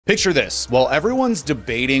Picture this. While everyone's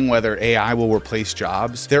debating whether AI will replace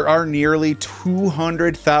jobs, there are nearly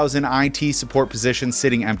 200,000 IT support positions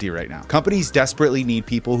sitting empty right now. Companies desperately need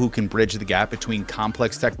people who can bridge the gap between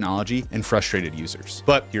complex technology and frustrated users.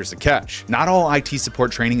 But here's the catch. Not all IT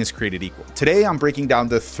support training is created equal. Today, I'm breaking down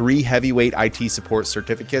the 3 heavyweight IT support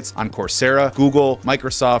certificates on Coursera, Google,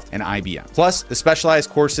 Microsoft, and IBM. Plus, the specialized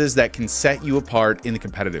courses that can set you apart in the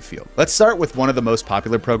competitive field. Let's start with one of the most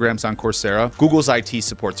popular programs on Coursera, Google's IT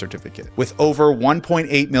Support Certificate. With over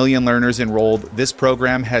 1.8 million learners enrolled, this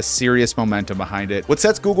program has serious momentum behind it. What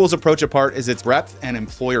sets Google's approach apart is its breadth and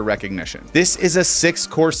employer recognition. This is a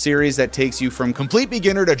 6-course series that takes you from complete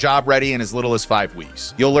beginner to job ready in as little as 5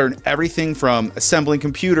 weeks. You'll learn everything from assembling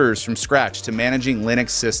computers from scratch to managing Linux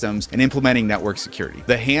systems and implementing network security.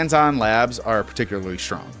 The hands-on labs are particularly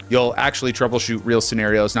strong. You'll actually troubleshoot real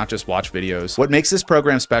scenarios, not just watch videos. What makes this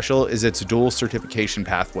program special is its dual certification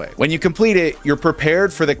pathway. When you complete it, you're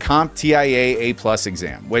prepared for the CompTIA A+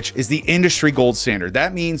 exam, which is the industry gold standard.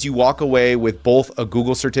 That means you walk away with both a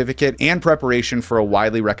Google certificate and preparation for a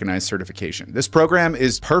widely recognized certification. This program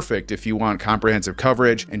is perfect if you want comprehensive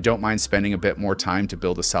coverage and don't mind spending a bit more time to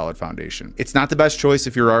build a solid foundation. It's not the best choice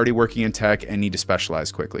if you're already working in tech and need to specialize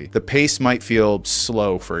quickly. The pace might feel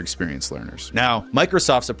slow for experienced learners. Now,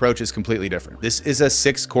 Microsoft's approach is completely different. This is a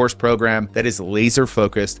 6-course program that is laser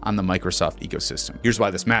focused on the Microsoft ecosystem. Here's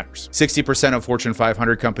why this matters. 60% of Fortune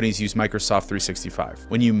 500 companies use Microsoft 365.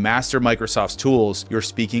 When you master Microsoft's tools, you're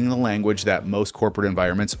speaking the language that most corporate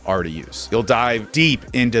environments already use. You'll dive deep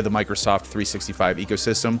into the Microsoft 365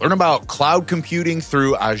 ecosystem, learn about cloud computing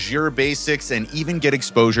through Azure basics, and even get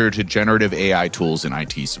exposure to generative AI tools in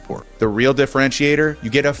IT support. The real differentiator, you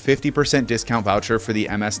get a 50% discount voucher for the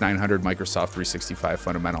MS900 Microsoft 365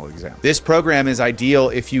 Fundamental Exam. This program is ideal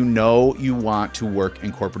if you know you want to work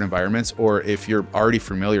in corporate environments or if you're already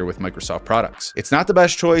familiar with Microsoft products. It's not the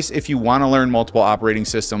best choice if you want to learn multiple operating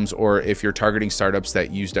systems or if you're targeting startups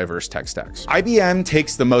that use diverse tech stacks. IBM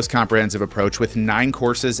takes the most comprehensive approach with 9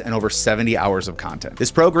 courses and over 70 hours of content.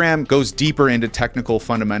 This program goes deeper into technical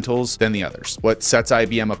fundamentals than the others. What sets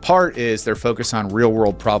IBM apart is their focus on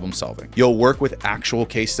real-world problem solving. You'll work with actual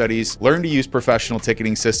case studies, learn to use professional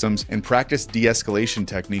ticketing systems, and practice de-escalation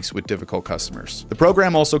techniques with difficult customers. The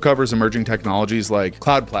program also covers emerging technologies like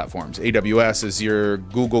cloud platforms, AWS, Azure,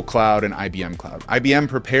 Google Cloud, and IBM Cloud. IBM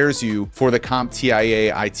prepares you for the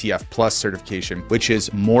CompTIA ITF+ certification, which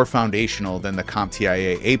is more foundational than the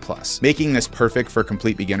CompTIA A+, making this perfect for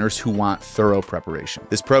complete beginners who want thorough preparation.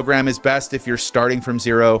 This program is best if you're starting from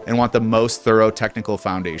zero and want the most thorough technical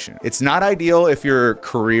foundation. It's not ideal if you're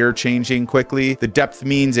career changing quickly. The depth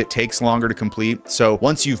means it takes longer to complete. So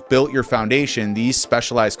once you've built your foundation, these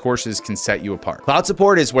specialized courses can set you apart. Cloud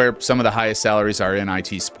support is where some of the highest salaries are in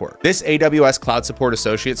IT support. This AWS Cloud Support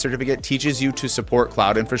Associate Certificate teaches you to support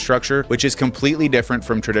cloud infrastructure, which is completely different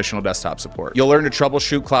from traditional desktop support. You'll learn to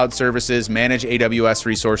troubleshoot cloud services, manage AWS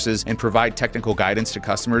resources, and provide technical guidance to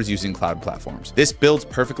customers using cloud platforms. This builds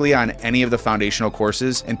perfectly on any of the foundational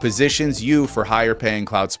courses and positions you for higher paying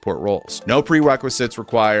cloud support roles. No prerequisites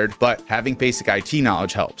required, but having basic IT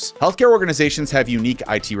knowledge helps. Healthcare organizations have unique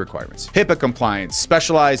IT requirements, HIPAA compliance,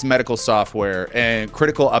 specialized medical software, and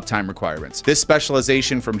critical uptime requirements. This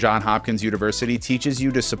specialization from Johns Hopkins University teaches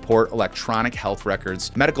you to support electronic health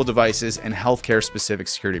records, medical devices, and healthcare specific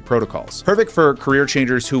security protocols. Perfect for career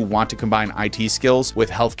changers who want to combine IT skills with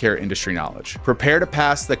healthcare industry knowledge. Prepare to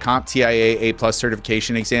pass the CompTIA A+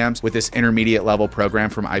 certification exams with this intermediate level program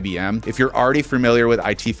from IBM. If you're already familiar with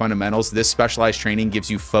IT fundamentals, this specialized training gives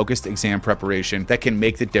you focused exam preparation that can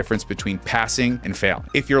make the difference between passing and failing.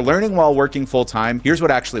 If you're learning while working full-time, here's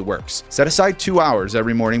what actually works. Set aside 2 hours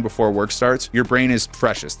every morning before work starts. Your brain is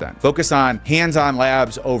freshest then. Focus on hands-on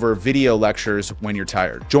labs over video lectures when you're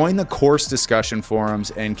tired. Join the course discussion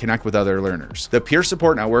forums and connect with other learners. The peer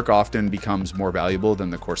support network often becomes more valuable than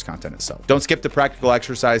the course content itself. Don't skip the practical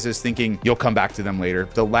exercises thinking you'll come back to them later.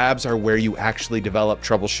 The labs are where you actually develop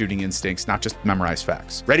troubleshooting instincts, not just memorize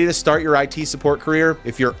facts. Ready to start your IT support career?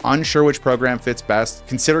 If you're unsure which program fits best,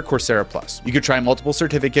 consider Coursera Plus. You could try multiple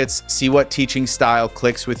certificates, see what teaching style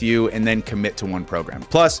clicks with you, and then commit to one program.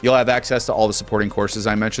 Plus, you'll have access to all the supporting courses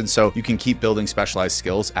I mentioned, so you can keep building specialized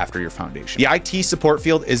skills after your foundation. The IT support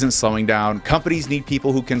field isn't slowing down. Companies need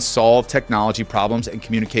people who can solve technology problems and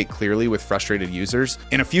communicate clearly with frustrated users.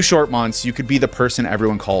 In a few short months, you could be the person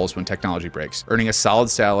everyone calls when technology breaks, earning a solid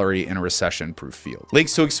salary in a recession-proof field.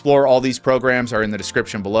 Links to explore all these programs are in the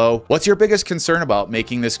description below. What's your biggest concern about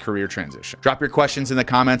making this career transition? Drop your questions in the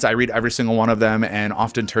comments. I read every single one of them and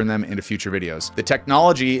often turn them into future videos. The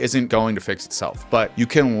technology isn't going to fix itself, but you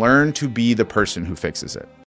can learn to be the person who fixes it.